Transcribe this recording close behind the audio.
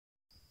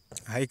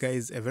Hi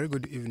guys, a very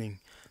good evening.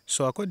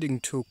 So according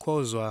to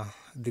Kozwa,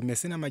 the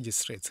Messina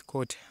Magistrates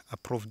Court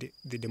approved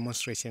the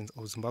demonstrations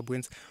of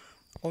Zimbabweans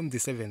on the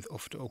 7th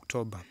of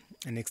October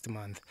next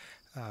month.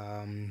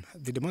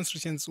 The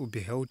demonstrations will be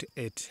held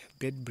at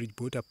Beitbridge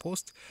border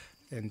post,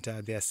 and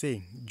they are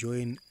saying,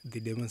 join the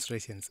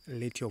demonstrations,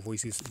 let your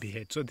voices be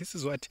heard. So this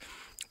is what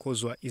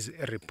Kozwa is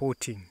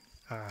reporting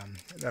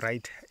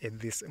right at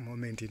this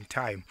moment in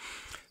time.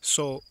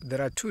 So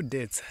there are two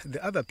dates.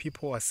 The other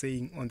people are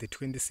saying on the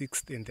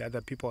 26th and the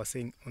other people are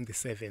saying on the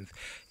 7th,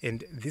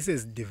 and this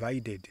is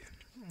divided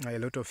a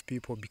lot of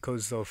people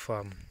because of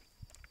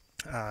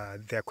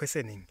they're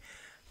questioning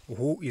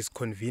who is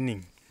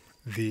convening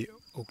the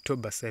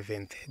October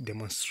 7th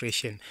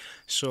demonstration.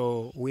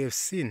 So we have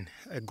seen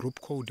a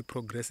group called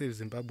Progressive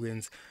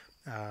Zimbabweans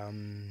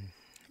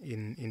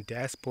in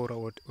diaspora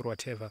or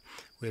whatever.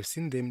 We have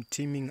seen them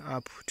teaming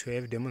up to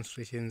have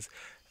demonstrations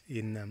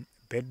in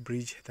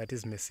Beitbridge, that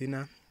is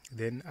Messina.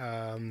 Then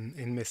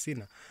in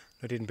Messina,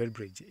 not in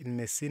Beitbridge, in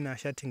Messina,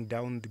 shutting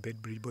down the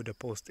Beitbridge border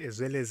post, as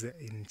well as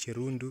in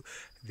Chirundu,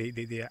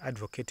 they are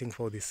advocating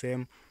for the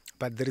same.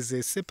 But there is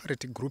a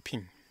separate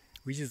grouping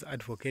which is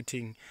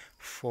advocating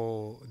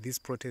for this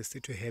protest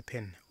to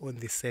happen on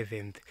the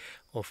 7th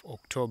of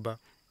October.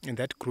 And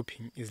that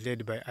grouping is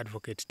led by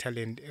Advocate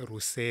Talent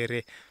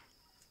Rusere,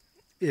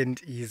 and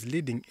he is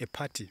leading a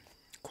party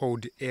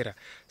called ERA.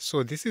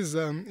 So this is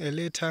a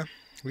letter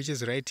which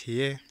is right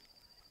here,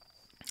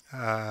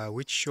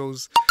 which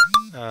shows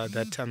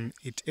that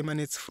it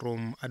emanates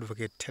from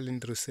Advocate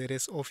Talent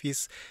Rusere's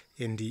office,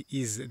 and he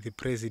is the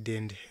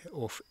president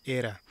of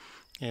ERA.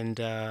 And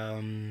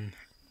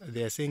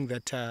they are saying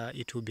that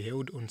it will be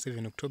held on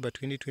 7 October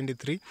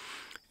 2023,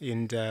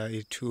 and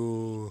it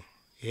will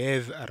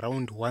have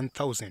around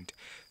 1,000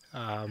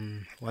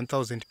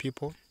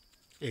 people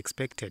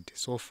expected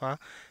so far,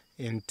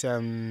 and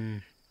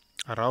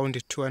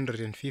around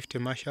 250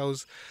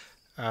 marshals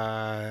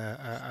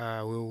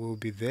will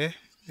be there,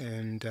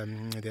 and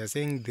they are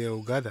saying they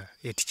will gather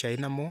at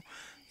China Mall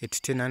at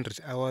 1000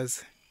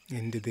 hours,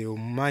 and they will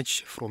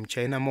march from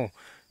China Mall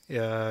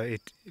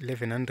at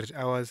 1100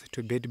 hours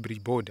to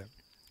Beitbridge border,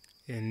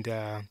 and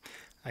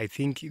I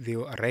think they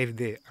will arrive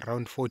there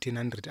around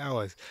 1400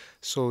 hours.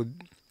 So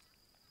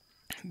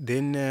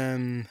then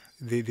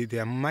they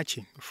are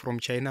marching from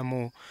China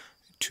Mall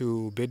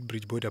to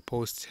Beitbridge border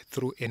post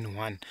through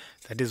N1.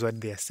 That is what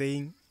they are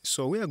saying.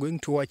 So we are going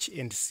to watch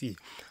and see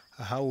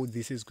how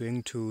this is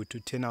going to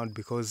turn out,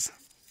 because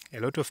a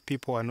lot of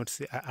people are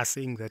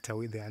saying that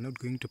they are not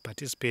going to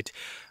participate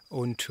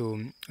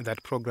onto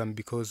that program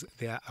because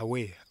they are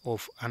aware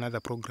of another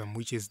program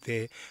which is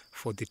there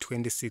for the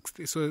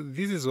 26th. So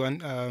this is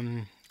one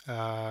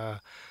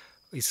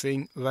is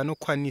saying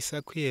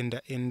vanokwanisa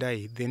kuenda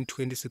endai, then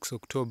 26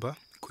 October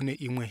kune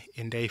imwe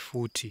endai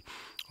futi.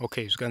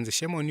 Okay, zvikanzi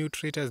shame on you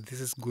traitors, this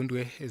is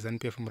Gundwe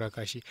ZANU-PF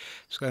Murakashi.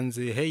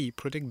 Zvikanzi hey,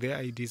 protect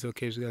their IDs.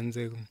 Okay,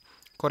 zvikanzi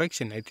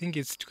correction, I think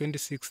it's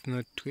 26th,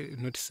 not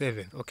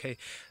 7th. Okay,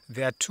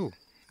 there are two.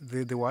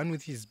 The one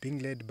which is being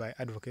led by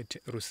Advocate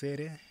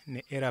Rusere,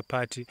 the ERA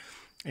party,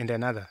 and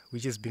another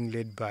which is being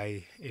led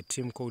by a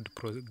team called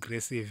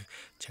Progressive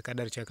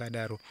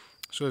Chakadaro.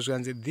 So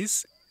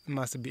this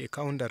must be a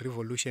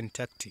counter-revolution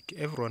tactic.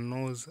 Everyone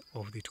knows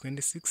of the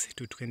 26th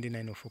to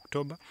 29th of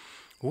October.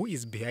 Who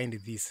is behind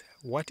this?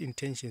 What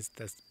intentions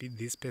does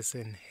this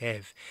person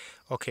have?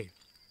 Okay,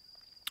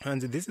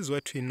 and this is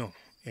what we know,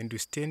 and we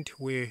stand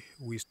where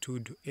we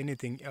stood.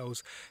 Anything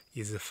else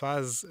is a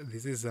fuzz.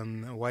 This is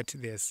what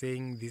they are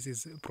saying. This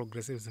is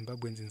Progressive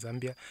Zimbabweans in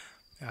Zambia,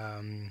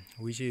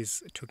 which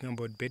is talking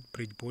about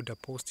Beitbridge border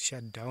post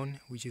shutdown,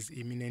 which is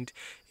imminent,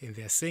 and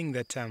they are saying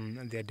that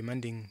they are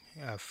demanding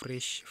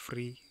fresh,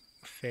 free,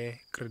 fair,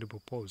 credible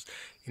polls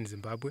in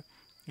Zimbabwe,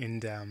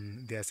 and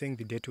they are saying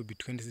the date will be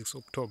 26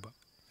 October.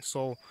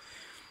 So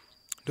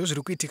those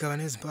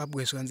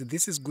Zimbabwe,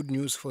 this is good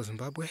news for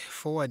Zimbabwe.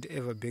 Forward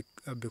ever,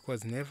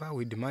 because never.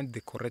 We demand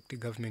the correct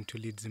government to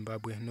lead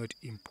Zimbabwe, not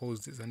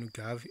impose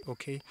ZANU-PF.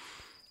 Okay,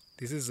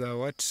 this is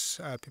what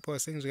people are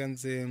saying.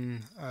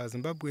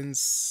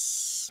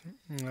 Zimbabweans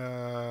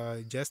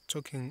just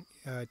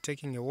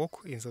taking a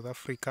walk in South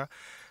Africa,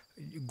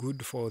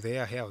 good for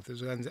their health.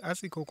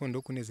 Asikoko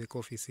ndokunezeka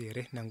ofisi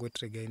here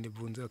nangotrega inde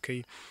bvunza.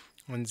 Okay,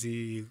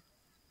 onzi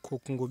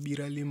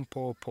kokungobira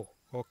Limpopo.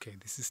 Okay,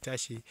 this is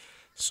Tashi.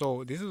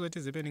 So this is what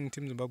is happening in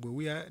Team Zimbabwe.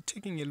 We are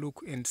taking a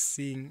look and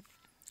seeing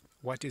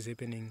what is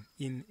happening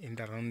in and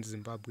around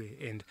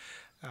Zimbabwe, and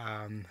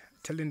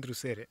Talent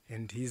Rusere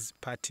and his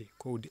party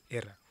called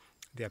ERA,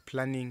 they are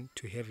planning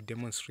to have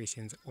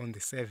demonstrations on the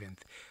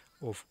 7th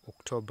of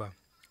October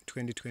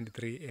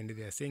 2023, and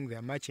they are saying they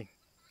are marching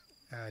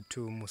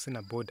to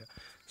Messina border.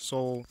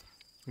 So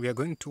we are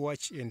going to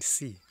watch and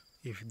see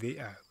if they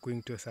are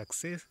going to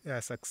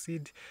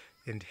succeed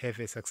and have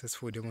a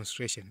successful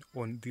demonstration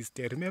on this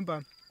day.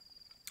 Remember,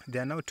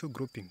 there are now two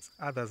groupings.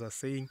 Others are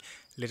saying,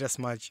 let us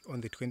march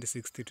on the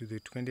 26th to the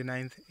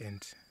 29th,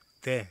 and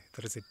there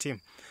is a team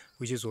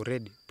which is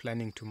already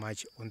planning to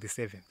march on the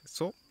 7th.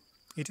 So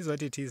It is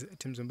what it is,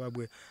 Team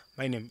Zimbabwe.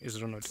 My name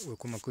is Ronald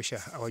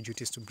Wekumakusha. Our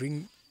duty is to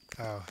bring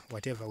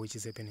whatever which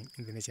is happening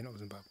in the nation of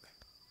Zimbabwe.